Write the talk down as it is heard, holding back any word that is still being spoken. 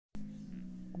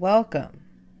Welcome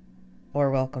or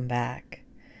welcome back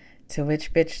to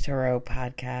Witch Bitch Tarot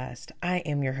podcast. I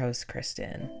am your host,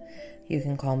 Kristen. You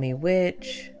can call me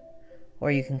Witch or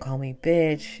you can call me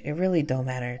Bitch. It really don't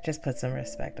matter. Just put some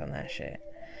respect on that shit.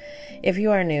 If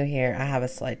you are new here, I have a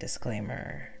slight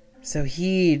disclaimer. So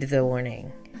heed the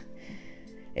warning.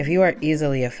 If you are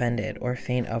easily offended or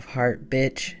faint of heart,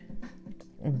 bitch,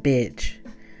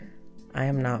 I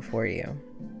am not for you.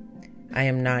 I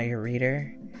am not your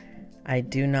reader. I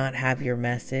do not have your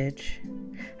message.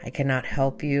 I cannot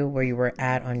help you where you were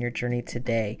at on your journey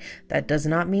today. That does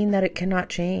not mean that it cannot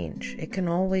change. It can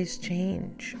always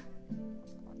change.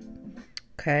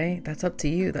 Okay? That's up to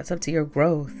you. That's up to your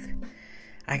growth.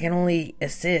 I can only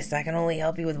assist. I can only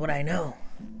help you with what I know.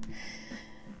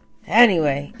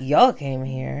 Anyway, y'all came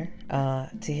here to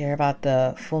hear about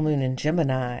the full moon in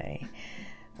Gemini,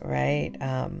 right?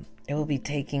 It will be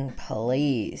taking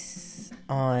place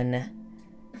on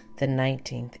the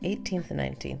 19th, 18th and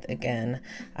 19th. Again,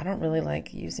 I don't really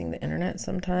like using the internet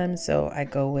sometimes, so I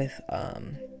go with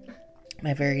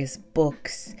my various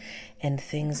books and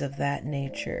things of that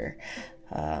nature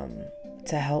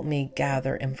to help me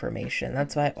gather information.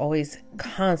 That's why I always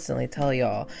constantly tell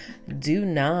y'all, do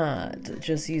not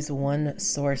just use one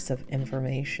source of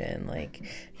information. Like,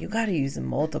 you got to use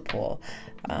multiple.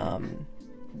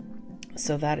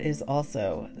 So that is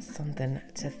also something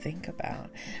to think about.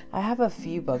 I have a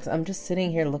few books. I'm just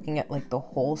sitting here looking at like the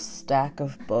whole stack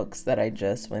of books that I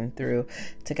just went through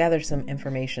to gather some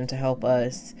information to help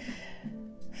us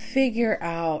figure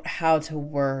out how to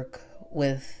work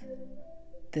with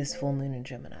this full moon in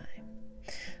Gemini.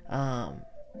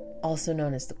 Also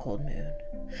known as the cold moon.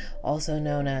 Also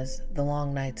known as the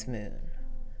long night's moon.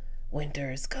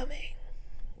 Winter is coming,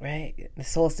 right? The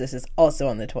solstice is also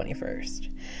on the 21st.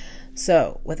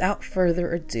 So, without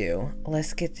further ado,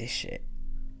 let's get this shit.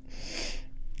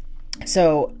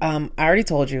 So, I already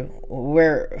told you,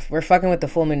 we're fucking with the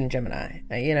full moon in Gemini.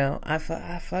 You know, I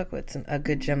fuck with a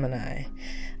good Gemini.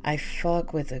 I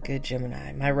fuck with a good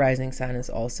Gemini. My rising sign is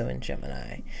also in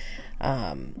Gemini.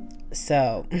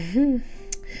 So,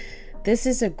 this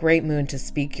is a great moon to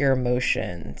speak your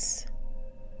emotions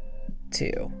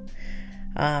to.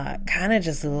 Kind of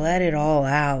just let it all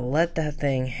out. Let that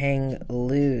thing hang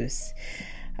loose.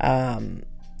 The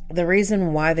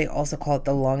reason why they also call it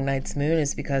the long night's moon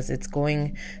is because it's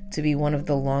going to be one of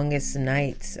the longest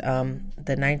nights. The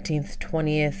 19th,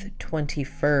 20th,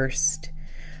 21st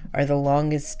are the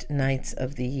longest nights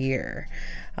of the year.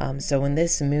 So when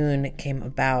this moon came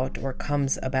about or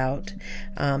comes about,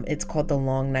 it's called the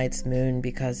long night's moon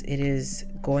because it is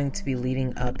going to be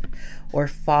leading up or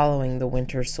following the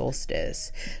winter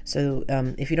solstice. So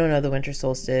if you don't know the winter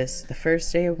solstice, the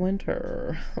first day of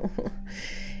winter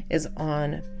is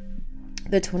on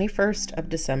the 21st of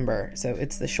December. So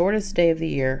it's the shortest day of the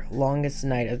year, longest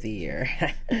night of the year,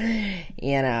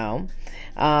 you know.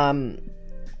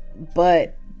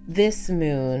 But this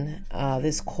moon,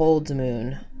 this cold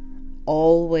moon,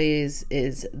 always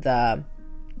is the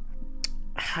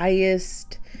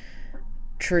highest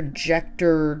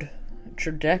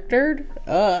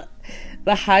the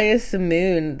highest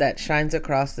moon that shines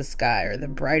across the sky, or the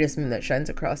brightest moon that shines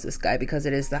across the sky, because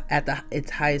it is at its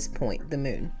highest point, the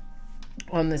moon,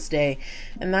 on this day.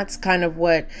 And that's kind of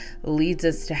what leads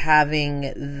us to having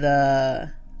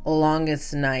the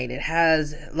longest night.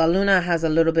 La Luna has a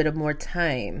little bit of more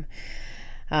time.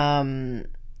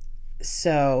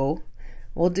 So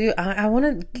I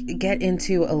want to get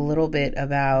into a little bit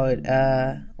about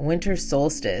winter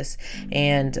solstice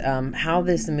and how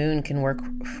this moon can work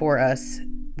for us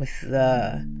with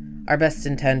our best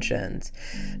intentions.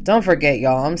 Don't forget,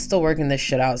 y'all, I'm still working this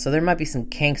shit out, so there might be some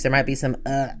kinks, there might be some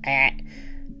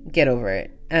get over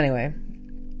it. Anyway,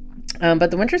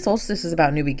 but the winter solstice is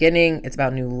about new beginning. It's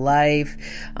about new life.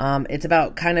 It's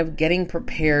about kind of getting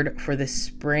prepared for the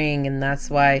spring, and that's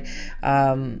why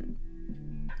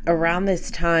around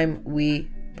this time, we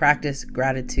practice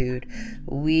gratitude.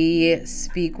 We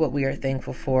speak what we are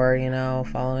thankful for, you know,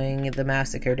 following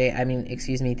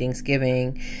the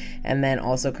Thanksgiving, and then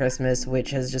also Christmas, which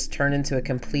has just turned into a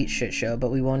complete shit show, but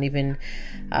we won't even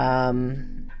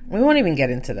get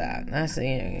into that. That's,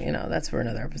 you know, that's for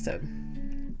another episode.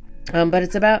 But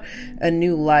it's about a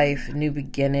new life, new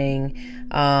beginning.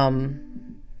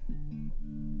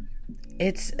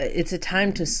 It's a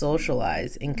time to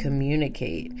socialize and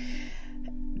communicate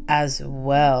as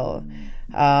well.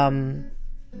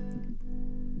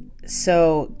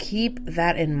 So keep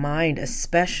that in mind,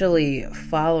 especially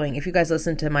following, if you guys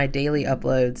listen to my daily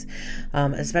uploads,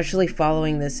 especially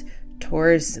following this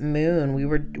Taurus moon.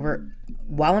 We're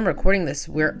while I'm recording this,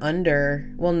 we're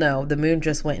the moon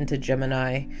just went into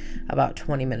Gemini about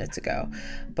 20 minutes ago.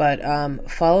 But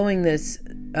following this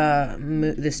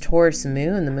Taurus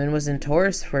moon, the moon was in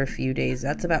Taurus for a few days.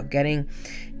 That's about getting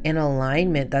in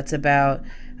alignment. That's about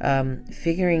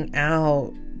figuring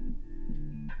out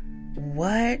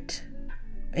what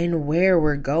and where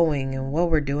we're going and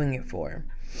what we're doing it for.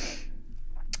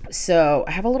 So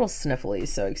I have a little sniffly,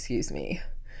 so excuse me.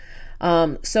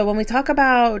 So when we talk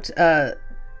about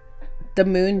the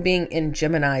moon being in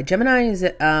Gemini is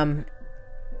an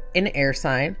air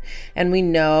sign, and we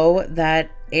know that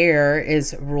air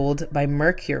is ruled by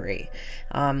Mercury.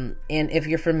 And if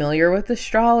you're familiar with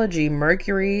astrology,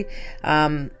 Mercury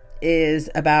is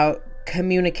about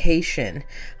communication.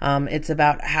 It's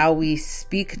about how we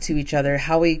speak to each other,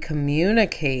 how we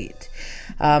communicate.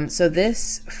 So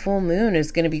this full moon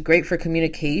is going to be great for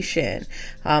communication,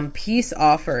 peace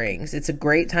offerings. It's a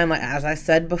great time, like as I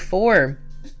said before,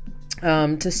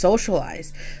 to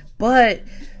socialize. But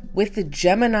with the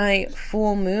Gemini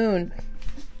full moon,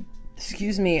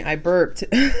 excuse me, I burped.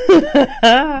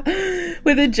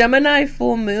 With a Gemini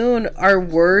full moon, our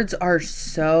words are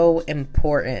so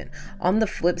important. On the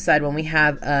flip side, when we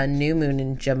have a new moon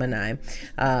in Gemini,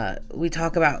 we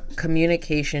talk about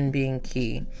communication being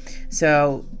key.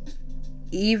 So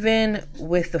even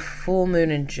with the full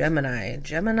moon in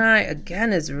Gemini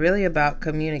again is really about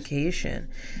communication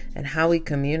and how we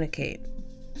communicate.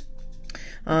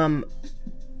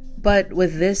 But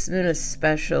with this moon,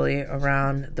 especially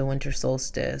around the winter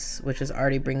solstice, which is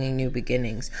already bringing new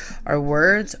beginnings, our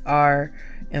words are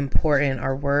important.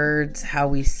 Our words, how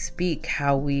we speak,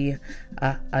 how we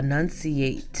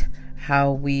enunciate,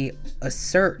 how we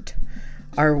assert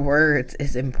our words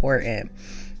is important.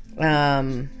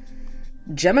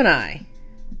 Gemini,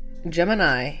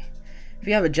 if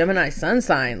you have a Gemini sun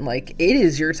sign, like, it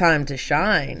is your time to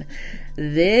shine.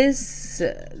 This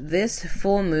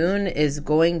full moon is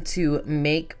going to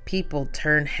make people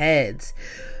turn heads.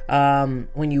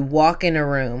 When you walk in a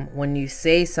room, when you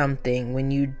say something, when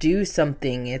you do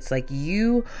something, it's like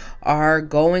you are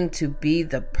going to be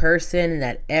the person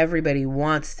that everybody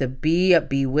wants to be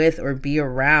with, or be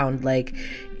around. Like,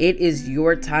 it is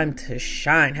your time to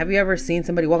shine. Have you ever seen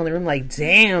somebody walk in the room like,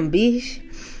 damn, bitch,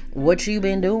 what you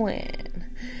been doing?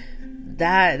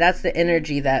 That's the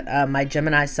energy that my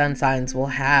Gemini sun signs will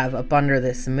have up under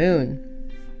this moon.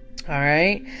 All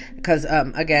right, because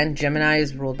again, Gemini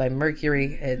is ruled by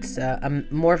Mercury. It's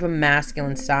more of a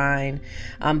masculine sign,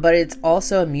 but it's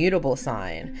also a mutable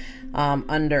sign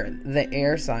under the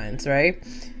air signs, right?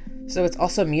 So it's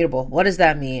also mutable. What does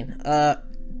that mean?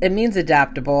 It means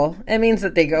adaptable. It means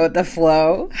that they go with the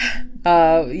flow.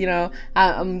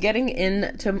 I'm getting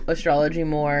into astrology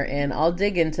more, and I'll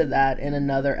dig into that in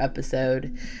another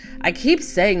episode. I keep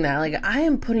saying that, like, I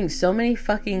am putting so many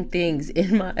fucking things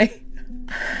in my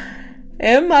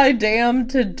damn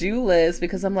to-do list,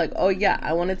 because I'm like, oh yeah,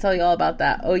 I want to tell you all about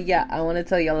that. Oh yeah, I want to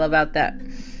tell you all about that.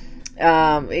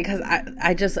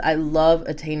 Because I love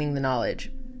attaining the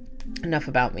knowledge. Enough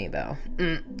about me, though.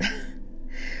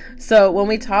 So when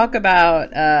we talk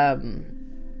about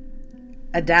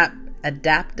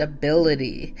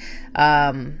adaptability,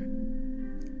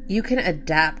 you can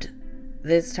adapt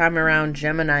this time around,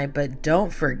 Gemini, but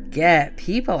don't forget,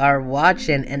 people are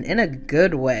watching, and in a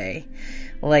good way.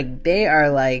 Like, they are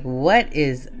like, what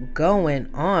is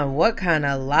going on? What kind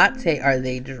of latte are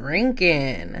they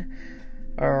drinking?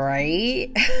 All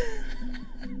right.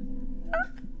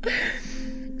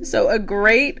 So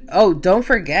don't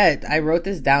forget, I wrote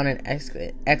this down in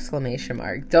exclamation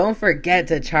mark. Don't forget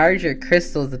to charge your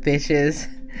crystals, bitches.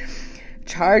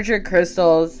 Charge your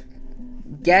crystals.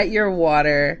 Get your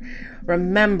water.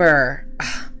 Remember,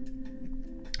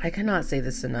 I cannot say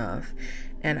this enough.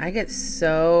 And I'm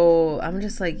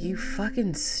just like, you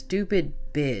fucking stupid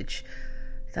bitch.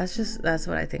 That's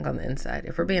what I think on the inside.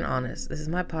 If we're being honest, this is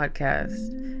my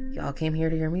podcast. Y'all came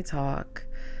here to hear me talk,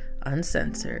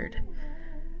 uncensored.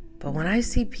 But when I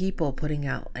see people putting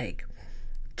out like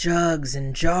jugs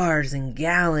and jars and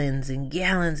gallons and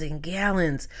gallons and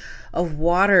gallons of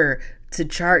water to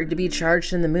be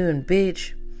charged in the moon,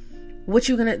 bitch, what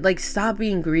you gonna, like, stop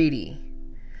being greedy.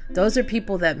 Those are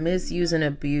people that misuse and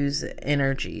abuse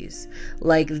energies.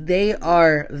 Like, they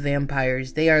are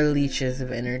vampires. They are leeches of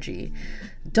energy.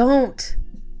 Don't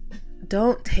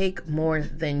take more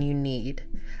than you need.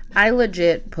 I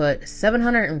legit put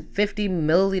 750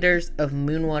 milliliters of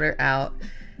moon water out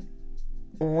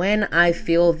when I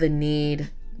feel the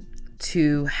need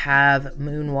to have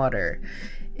moon water.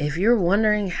 If you're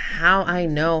wondering how I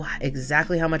know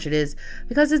exactly how much it is,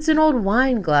 because it's an old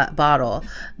wine bottle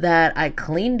that I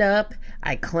cleaned up,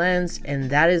 I cleansed,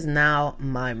 and that is now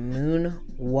my moon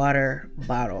water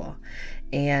bottle.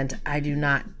 And I do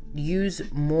not use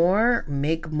more,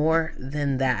 make more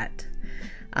than that.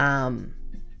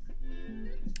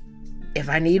 If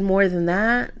I need more than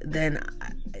that, then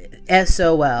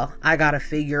SOL, I gotta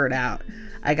figure it out.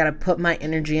 I gotta put my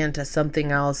energy into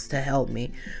something else to help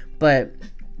me. But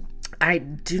I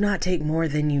do not take more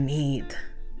than you need.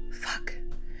 Fuck.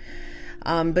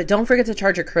 But don't forget to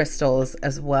charge your crystals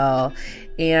as well.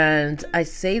 And I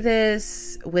say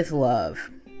this with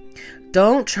love.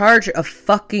 Don't charge a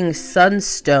fucking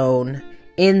sunstone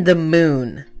in the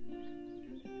moon.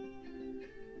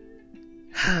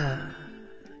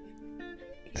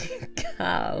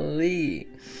 Golly.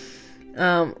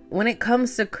 When it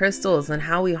comes to crystals and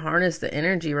how we harness the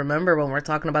energy, remember when we're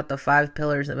talking about the 5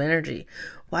 pillars of energy,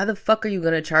 why the fuck are you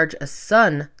going to charge a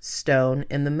sunstone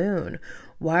in the moon?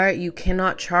 You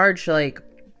cannot charge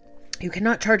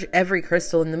every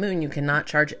crystal in the moon. You cannot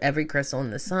charge every crystal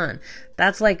in the sun.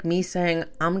 That's like me saying,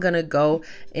 I'm going to go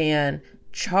and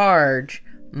charge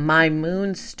my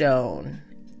moonstone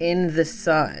in the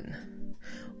sun,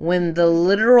 when the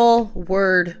literal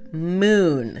word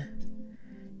moon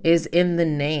is in the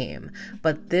name.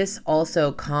 But this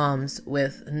also comes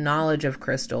with knowledge of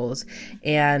crystals,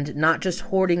 and not just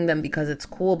hoarding them because it's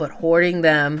cool, but hoarding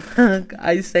them.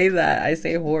 I say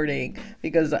hoarding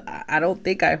because I don't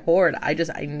think I hoard. I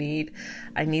need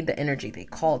the energy. They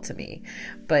call to me.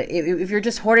 But if you're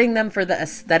just hoarding them for the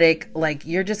aesthetic, like,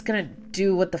 you're just gonna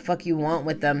do what the fuck you want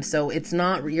with them. So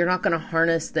you're not gonna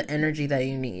harness the energy that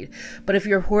you need. But if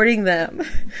you're hoarding them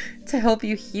to help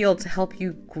you heal, to help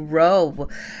you grow,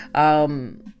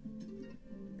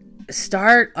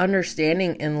 start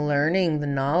understanding and learning the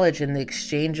knowledge and the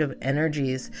exchange of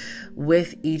energies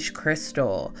with each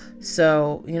crystal.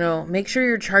 So, make sure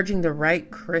you're charging the right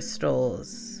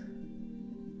crystals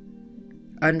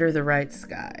under the right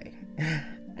sky.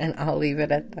 And I'll leave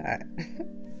it at that.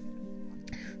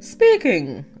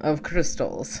 Speaking of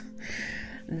crystals,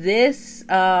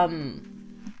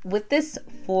 with this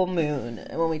full moon,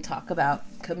 when we talk about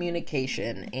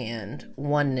communication and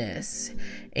oneness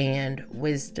and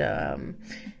wisdom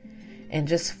and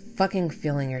just fucking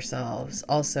feeling yourselves.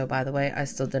 Also, by the way, I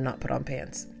still did not put on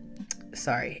pants.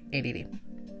 Sorry, ADD.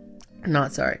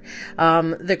 Not sorry.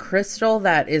 The crystal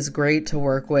that is great to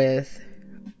work with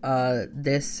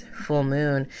this full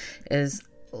moon is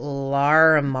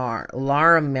Larimar.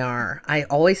 I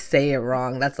always say it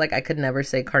wrong. That's like, I could never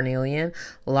say carnelian.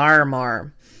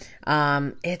 Larimar.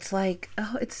 It's like,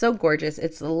 it's so gorgeous.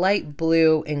 It's light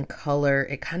blue in color.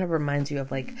 It kind of reminds you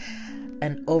of like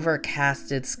an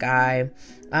overcasted sky.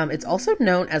 It's also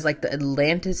known as like the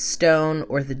Atlantis stone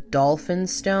or the dolphin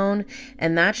stone.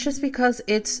 And that's just because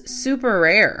it's super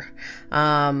rare.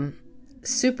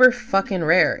 Super fucking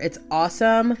rare. It's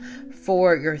awesome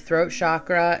for your throat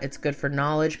chakra. It's good for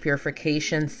knowledge,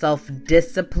 purification,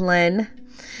 self-discipline.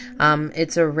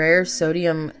 It's a rare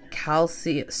sodium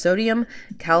calcium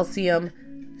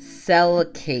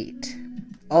silicate,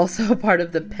 also a part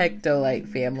of the pectolite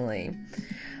family.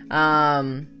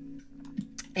 And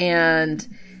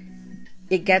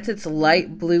it gets its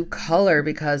light blue color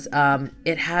because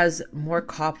it has more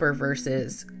copper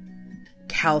versus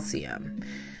calcium.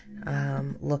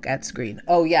 Look at screen.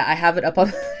 Oh yeah, I have it up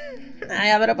on I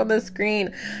have it up on the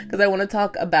screen because I want to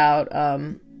talk about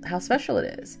how special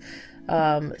it is.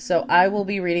 So I will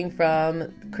be reading from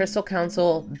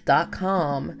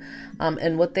crystalcouncil.com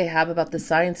and what they have about the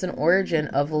science and origin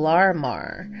of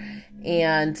Larimar.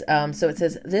 And so it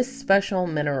says, this special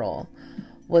mineral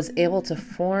was able to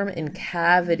form in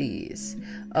cavities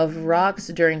of rocks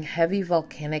during heavy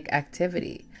volcanic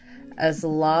activity. As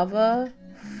lava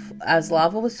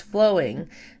was flowing,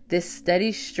 this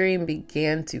steady stream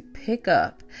began to pick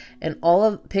up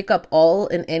all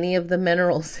and any of the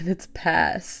minerals in its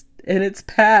path,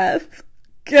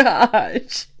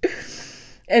 gosh,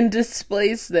 and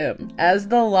displace them. As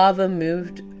the lava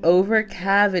moved over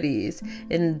cavities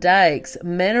and dikes,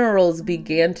 minerals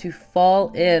began to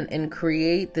fall in and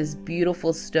create this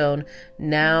beautiful stone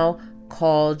now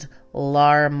called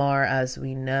Larimar as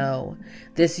we know.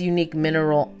 This unique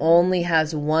mineral only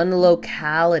has one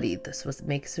locality. This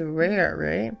makes it rare,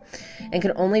 right? And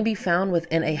can only be found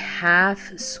within a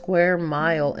half square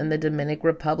mile in the Dominican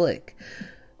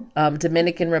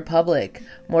Republic.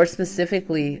 More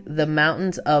specifically, the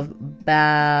mountains of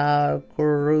Baguruca.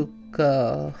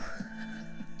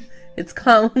 It's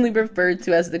commonly referred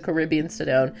to as the Caribbean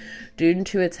stone due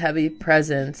to its heavy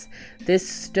presence. This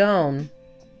stone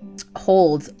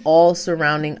holds all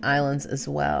surrounding islands as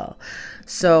well.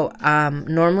 So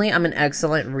normally I'm an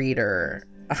excellent reader.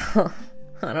 I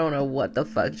don't know what the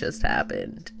fuck just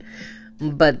happened,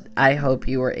 but I hope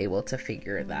you were able to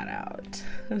figure that out.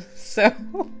 So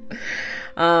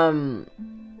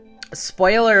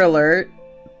spoiler alert,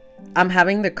 I'm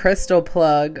having the crystal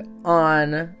plug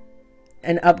on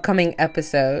an upcoming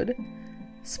episode.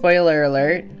 Spoiler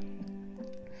alert.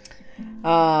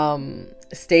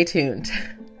 Stay tuned.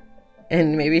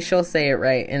 And maybe she'll say it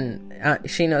right, and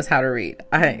she knows how to read.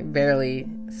 I barely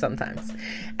sometimes.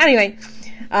 Anyway,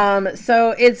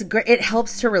 so it's great. It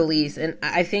helps to release. And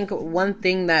I think one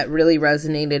thing that really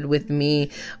resonated with me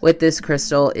with this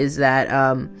crystal is that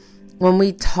when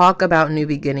we talk about new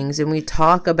beginnings and we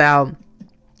talk about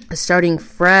starting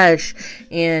fresh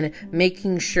and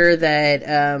making sure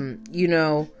that,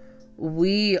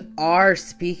 we are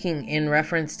speaking in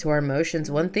reference to our emotions.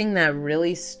 One thing that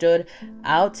really stood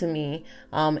out to me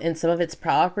in some of its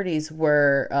properties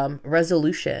were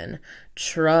resolution,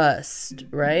 trust,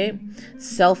 right?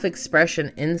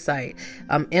 Self-expression, insight,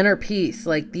 inner peace.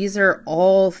 Like, these are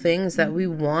all things that we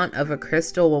want of a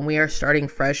crystal when we are starting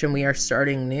fresh and we are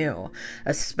starting new,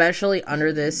 especially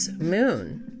under this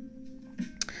moon.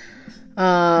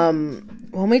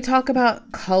 When we talk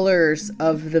about colors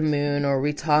of the moon, or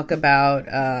we talk about,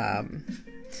 I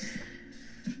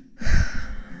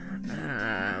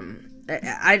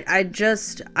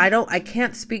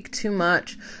can't speak too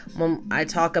much when I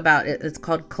talk about it. It's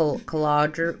called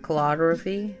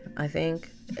calligraphy, I think.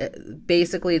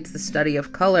 Basically, it's the study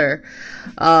of color.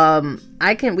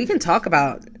 We can talk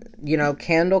about,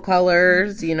 candle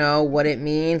colors, what it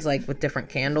means, like with different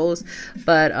candles,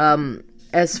 but,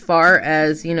 as far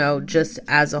as, just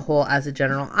as a whole, as a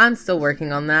general, I'm still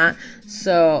working on that.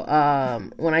 So,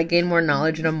 when I gain more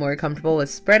knowledge and I'm more comfortable with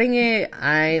spreading it,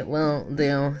 I will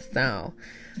do so.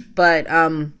 But,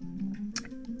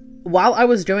 while I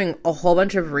was doing a whole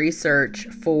bunch of research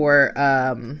for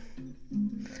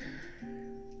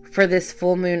this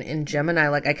full moon in Gemini,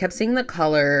 like, I kept seeing the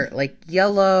color, like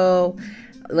yellow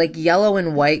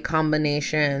and white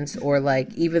combinations, or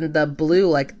like even the blue,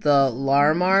 like the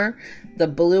Larimar, the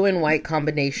blue and white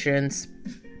combinations.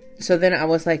 So then I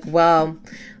was like, well,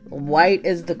 white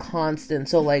is the constant.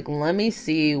 So like, let me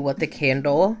see what the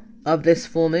candle of this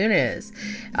full moon is,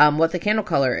 what the candle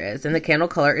color is. And the candle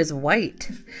color is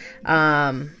white.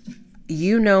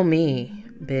 You know me,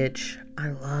 bitch. I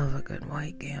love a good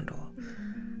white candle.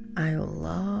 I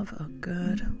love a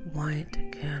good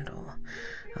white candle.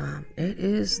 It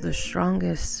is the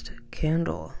strongest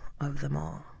candle of them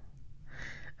all.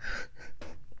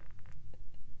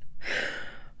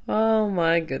 Oh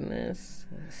my goodness.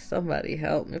 Somebody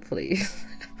help me, please.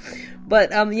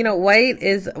 But, white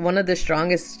is one of the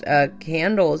strongest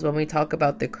candles when we talk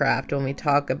about the craft, when we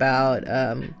talk about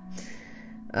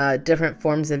different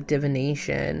forms of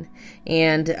divination.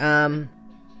 And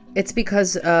it's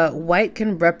because white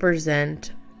can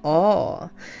represent all.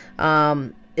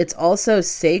 It's also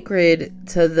sacred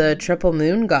to the triple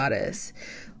moon goddess.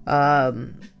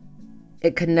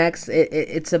 It connects,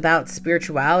 it's about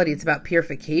spirituality. It's about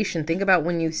purification. Think about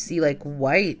when you see like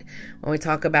white, when we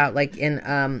talk about like in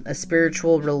a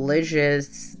spiritual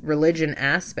religion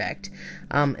aspect.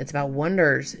 It's about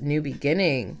wonders, new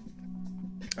beginning.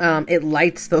 It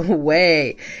lights the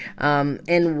way.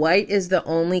 And white is the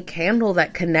only candle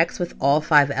that connects with all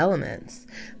 5 elements.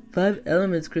 5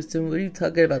 elements, Kristen, what are you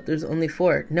talking about? There's only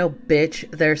 4. No,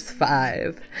 bitch, there's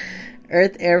 5.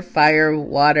 Earth, air, fire,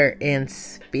 water, and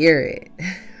spirit.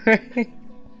 Right?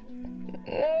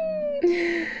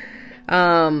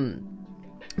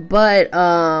 But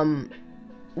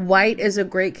white is a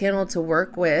great candle to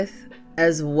work with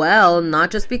as well,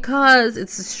 not just because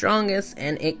it's the strongest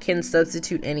and it can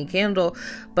substitute any candle,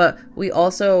 but we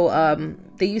also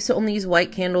they used to only use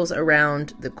white candles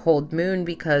around the cold moon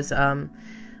because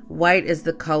white is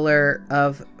the color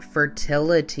of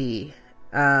fertility.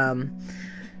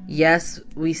 Yes,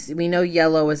 we know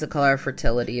yellow is the color of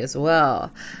fertility as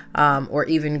well, or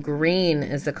even green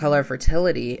is the color of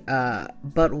fertility,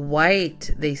 but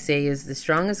white, they say, is the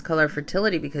strongest color of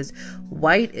fertility because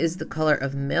white is the color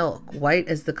of milk. White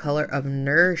is the color of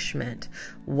nourishment.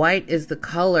 White is the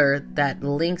color that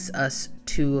links us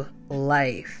to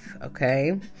life,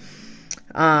 okay?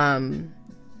 Talking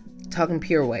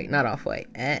pure white, not off white.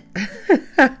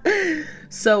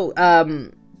 So,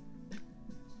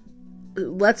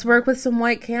 let's work with some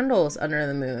white candles under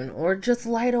the moon, or just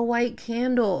light a white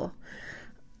candle.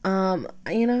 We ain't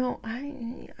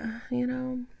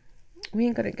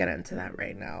gonna get into that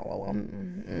right now. Well,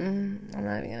 I'm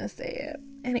not even gonna say it.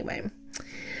 Anyway,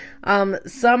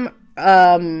 some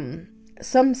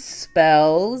some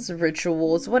spells,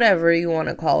 rituals, whatever you want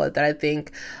to call it, that I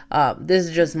think, this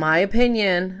is just my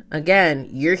opinion. Again,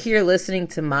 you're here listening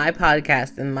to my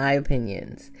podcast and my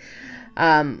opinions.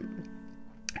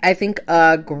 I think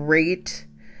a great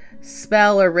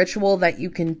spell or ritual that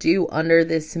you can do under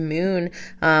this moon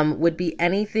would be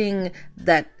anything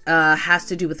that has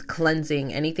to do with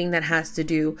cleansing, anything that has to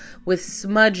do with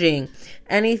smudging,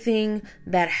 anything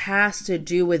that has to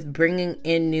do with bringing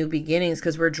in new beginnings,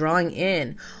 because we're drawing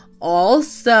in.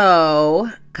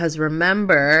 Also, because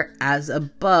remember, as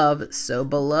above, so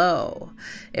below.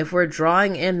 If we're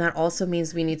drawing in, that also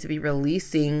means we need to be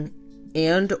releasing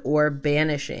and or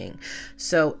banishing.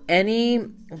 So any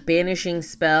banishing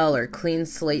spell or clean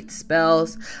slate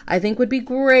spells, I think would be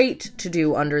great to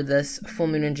do under this full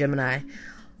moon in Gemini.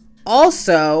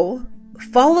 Also,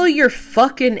 follow your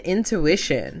fucking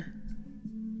intuition.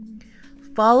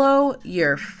 Follow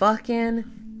your fucking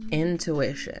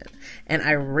intuition. And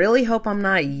I really hope I'm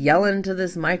not yelling to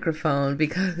this microphone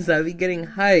because I'll be getting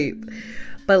hype.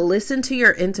 But listen to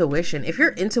your intuition. If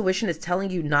your intuition is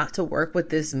telling you not to work with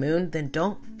this moon, then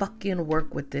don't fucking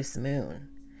work with this moon.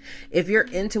 If your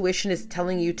intuition is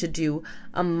telling you to do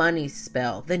a money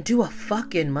spell, then do a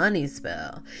fucking money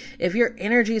spell. If your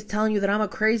energy is telling you that I'm a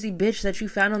crazy bitch that you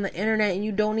found on the internet and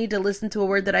you don't need to listen to a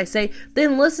word that I say,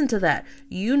 then listen to that.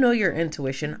 You know your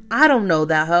intuition. I don't know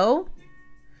that hoe.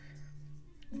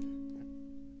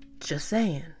 Just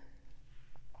saying.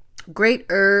 Great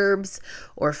herbs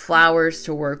or flowers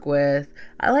to work with.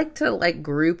 I like to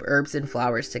group herbs and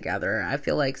flowers together. I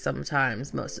feel like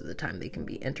sometimes, most of the time, they can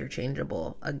be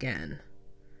interchangeable. Again,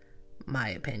 my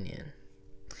opinion.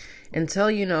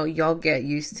 Until, y'all get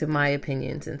used to my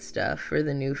opinions and stuff for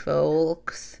the new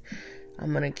folks.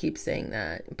 I'm going to keep saying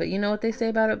that. But you know what they say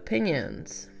about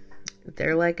opinions?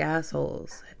 They're like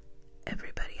assholes.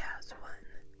 Everybody has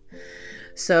one.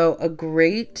 So a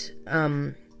great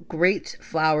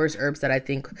flowers, herbs that I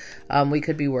think we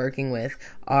could be working with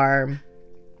are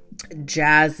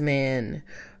jasmine,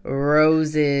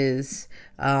 roses,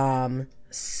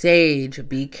 sage.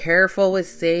 Be careful with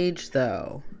sage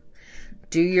though.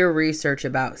 Do your research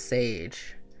about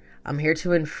sage. I'm here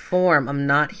to inform. I'm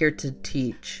not here to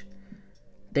teach.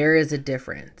 There is a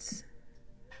difference.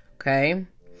 Okay?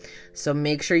 So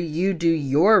make sure you do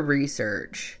your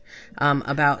research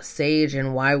about sage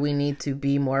and why we need to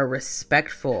be more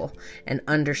respectful and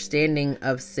understanding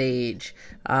of sage,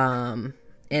 and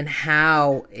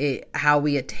how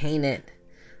we attain it.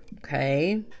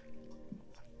 Okay.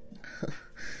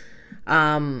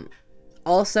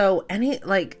 Also,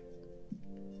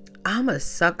 I'm a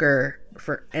sucker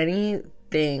for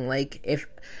anything. If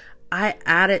I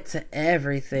add it to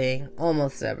everything,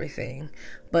 almost everything.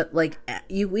 But we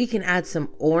can add some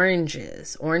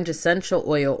oranges, orange essential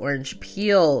oil, orange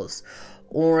peels,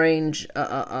 orange,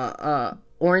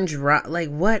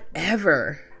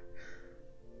 whatever.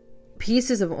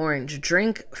 Pieces of orange.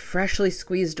 Drink freshly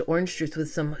squeezed orange juice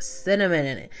with some cinnamon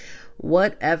in it.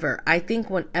 Whatever. I think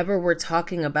whenever we're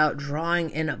talking about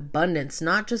drawing in abundance,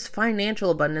 not just financial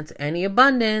abundance, any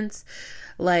abundance,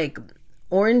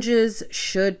 oranges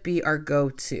should be our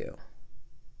go-to.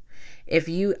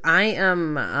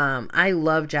 I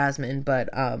love jasmine, but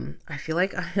I feel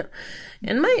like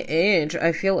in my age,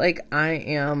 I feel like I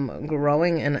am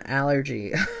growing an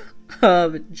allergy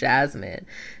of jasmine.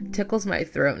 It tickles my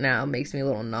throat now, makes me a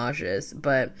little nauseous,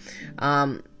 but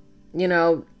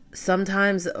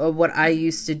sometimes what I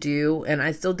used to do, and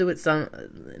I still do it some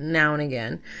now and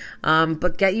again,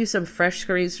 but get you some fresh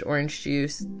squeezed orange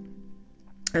juice.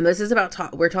 And this is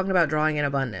we're talking about drawing in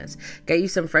abundance. Get you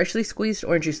some freshly squeezed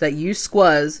orange juice that you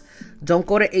squeeze. Don't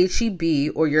go to H-E-B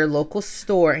or your local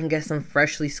store and get some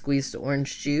freshly squeezed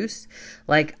orange juice.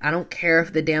 I don't care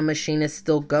if the damn machine is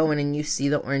still going and you see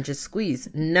the oranges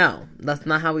squeezed. No, that's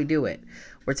not how we do it.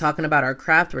 We're talking about our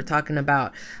craft. We're talking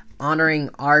about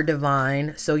honoring our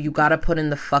divine. So you got to put in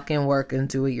the fucking work and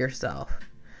do it yourself.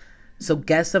 So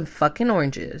get some fucking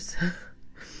oranges.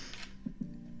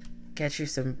 Get you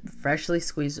some freshly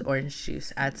squeezed orange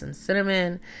juice. Add some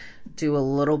cinnamon. Do a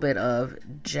little bit of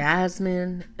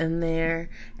jasmine in there.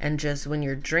 And just when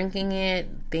you're drinking it,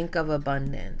 think of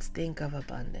abundance. Think of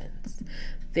abundance.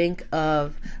 Think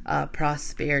of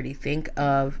prosperity. Think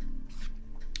of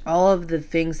all of the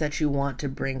things that you want to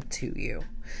bring to you.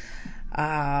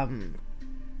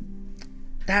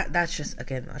 That's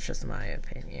just my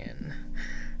opinion.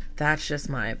 That's just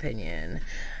my opinion.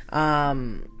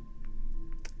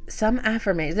 Some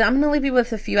affirmations. I'm going to leave you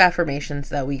with a few affirmations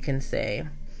that we can say.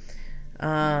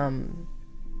 Close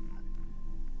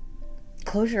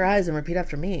your eyes and repeat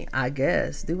after me, I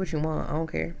guess. Do what you want. I don't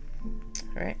care.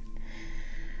 All right.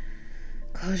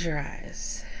 Close your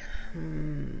eyes.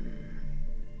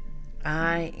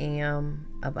 I am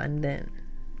abundant.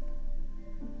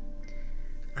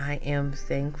 I am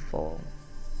thankful.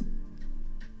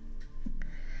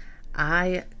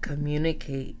 I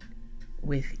communicate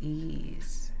with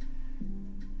ease.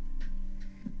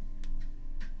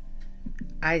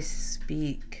 I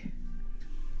speak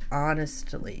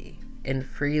honestly and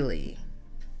freely.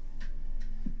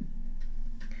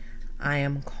 I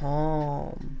am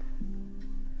calm.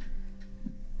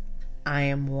 I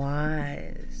am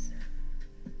wise.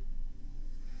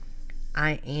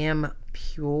 I am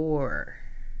pure.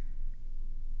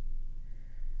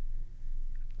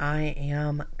 I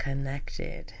am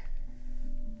connected.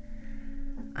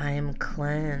 I am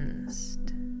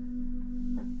cleansed.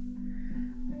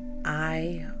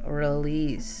 I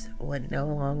release what no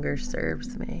longer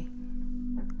serves me.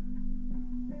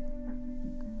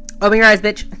 Open your eyes,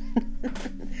 bitch.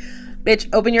 Bitch,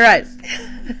 open your eyes.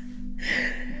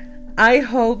 I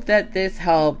hope that this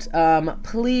helped.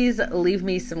 Please leave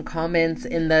me some comments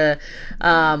in the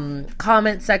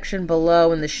comment section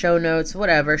below, in the show notes,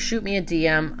 whatever. Shoot me a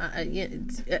DM.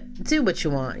 Do what you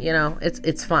want,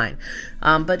 it's fine.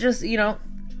 But just,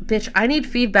 bitch, I need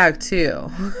feedback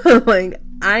too. Like,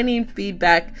 I need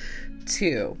feedback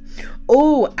too.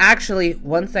 Oh, actually,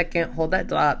 1 second. Hold that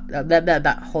thought.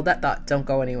 Hold that thought. Don't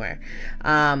go anywhere.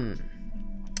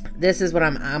 This is what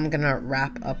I'm gonna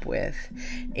wrap up with.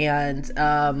 And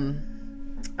I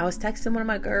was texting one of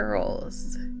my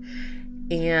girls,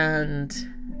 and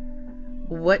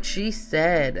what she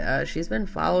said, she's been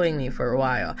following me for a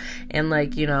while, and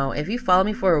if you follow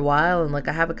me for a while and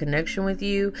I have a connection with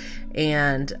you,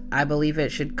 and I believe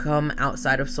it should come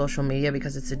outside of social media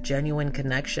because it's a genuine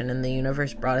connection and the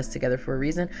universe brought us together for a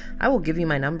reason, I will give you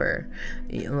my number.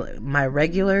 My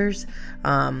regulars,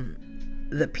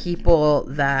 the people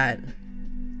that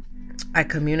I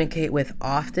communicate with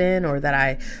often, or that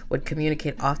I would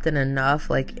communicate often enough,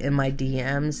 in my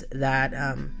DMs, that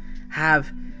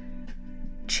have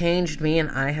changed me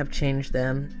and I have changed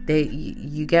them.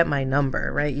 You get my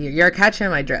number, right? You're catching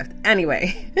my drift.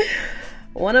 Anyway,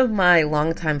 one of my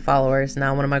longtime followers,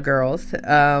 now one of my girls,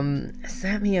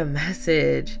 sent me a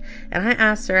message, and I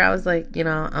asked her, I was like,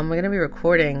 I'm going to be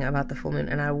recording about the full moon,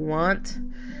 and I want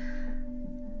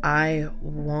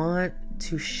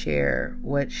to share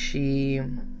what she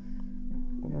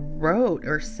wrote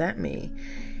or sent me.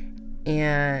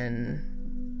 And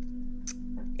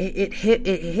it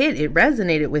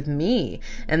resonated with me.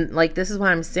 And this is what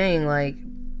I'm saying,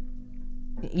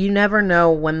 you never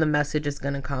know when the message is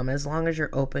going to come, as long as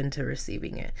you're open to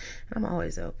receiving it. And I'm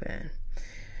always open.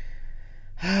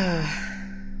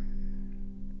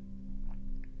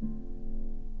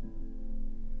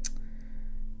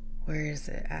 Where is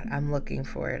it at? I'm looking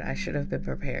for it. I should have been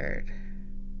prepared.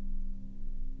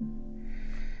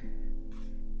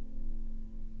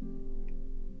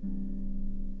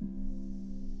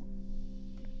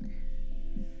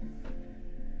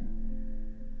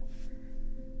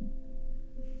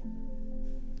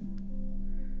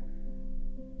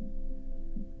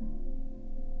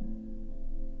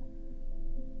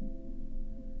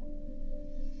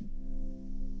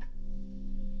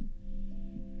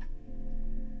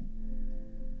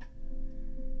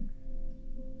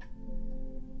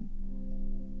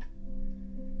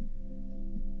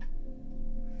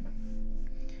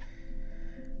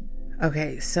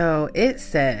 Okay, so it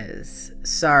says,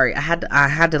 sorry, I had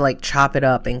to chop it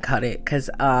up and cut it because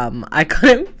I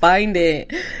couldn't find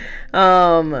it.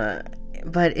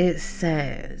 But it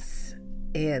says,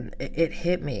 and it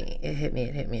hit me.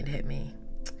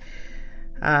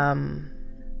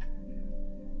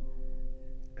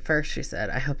 First she said,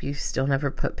 I hope you still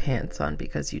never put pants on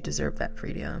because you deserve that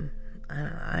freedom.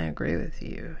 I agree with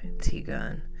you,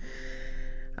 T-Gun.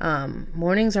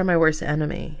 Mornings are my worst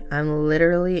enemy. I'm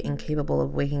literally incapable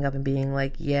of waking up and being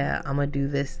like, yeah, I'm gonna do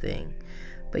this thing.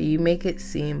 But you make it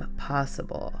seem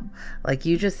possible.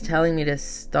 You just telling me to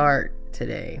start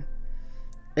today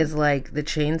is the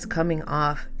chains coming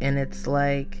off, and it's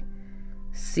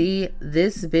see,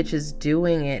 this bitch is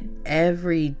doing it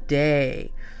every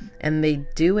day, and they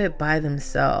do it by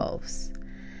themselves.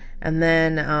 And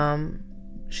then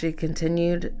she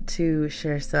continued to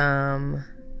share some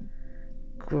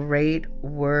great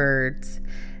words,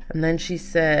 and then she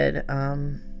said,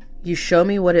 you show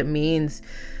me what it means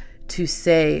to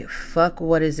say fuck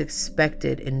what is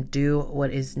expected and do what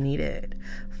is needed.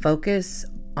 Focus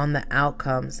on the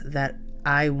outcomes that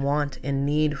I want and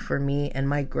need for me and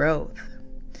my growth.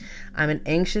 I'm an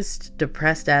anxious,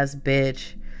 depressed ass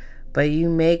bitch, but you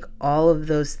make all of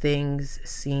those things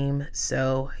seem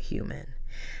so human.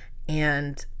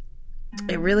 And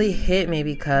it really hit me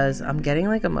because I'm getting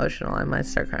like emotional. I might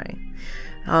start crying.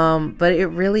 But it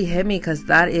really hit me because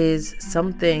that is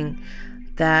something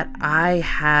that I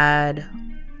had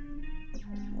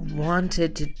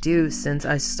wanted to do since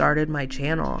I started my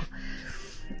channel.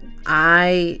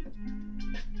 I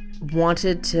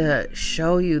wanted to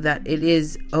show you that it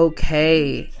is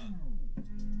okay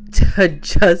to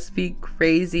just be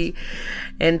crazy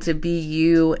and to be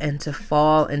you and to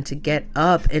fall and to get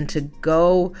up and to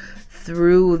go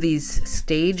through these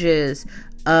stages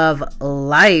of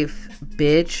life,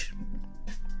 bitch,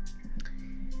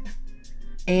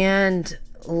 and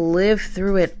live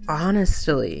through it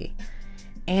honestly.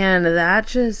 And that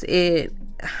just it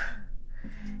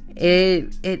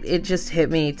just hit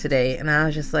me today, and I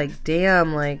was just like,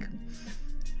 damn, like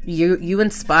you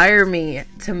inspire me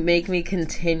to make me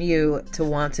continue to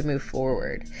want to move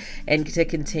forward and to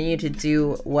continue to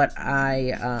do what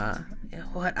I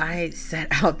set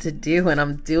out to do, and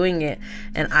I'm doing it,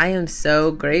 and I am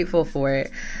so grateful for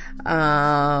it.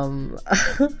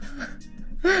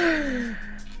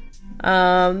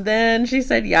 Then she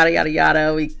said yada yada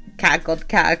yada. We cackled.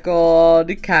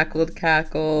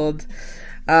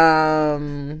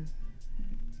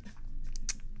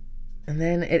 And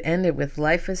then it ended with,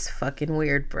 life is fucking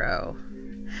weird, bro.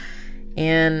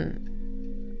 And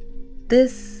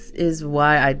this is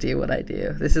why I do what I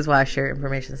do. This is why I share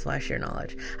information. This is why I share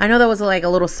knowledge. I know that was like a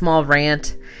little small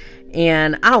rant,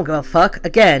 and I don't give a fuck.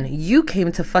 Again, you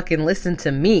came to fucking listen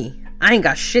to me. I ain't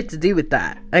got shit to do with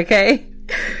that, okay?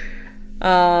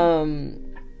 But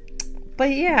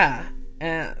yeah,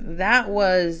 that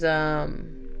was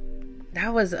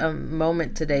a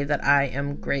moment today that I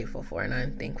am grateful for and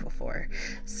I'm thankful for.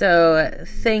 So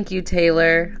thank you,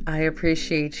 Taylor. I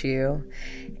appreciate you.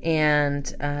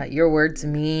 And your words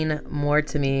mean more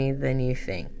to me than you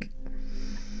think.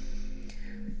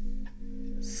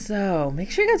 So make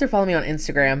sure you guys are following me on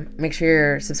Instagram. Make sure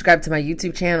you're subscribed to my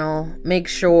YouTube channel. Make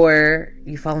sure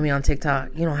you follow me on TikTok.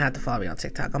 You don't have to follow me on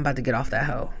TikTok. I'm about to get off that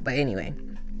hoe. But anyway,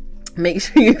 make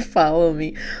sure you follow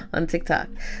me on TikTok.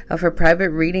 For private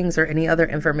readings or any other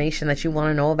information that you want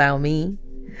to know about me,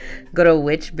 go to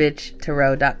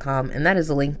witchbitchtarot.com, and that is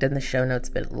linked in the show notes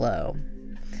below.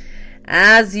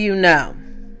 As you know,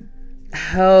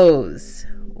 hoes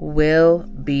will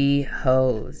be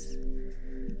hoes.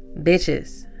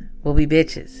 Bitches will be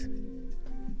bitches.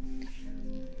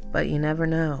 But you never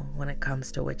know when it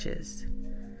comes to witches.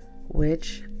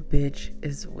 Which bitch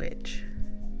is which?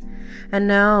 And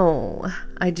no,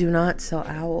 I do not sell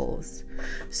owls.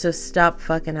 So stop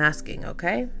fucking asking,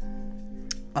 okay?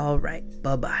 All right,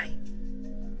 bye-bye.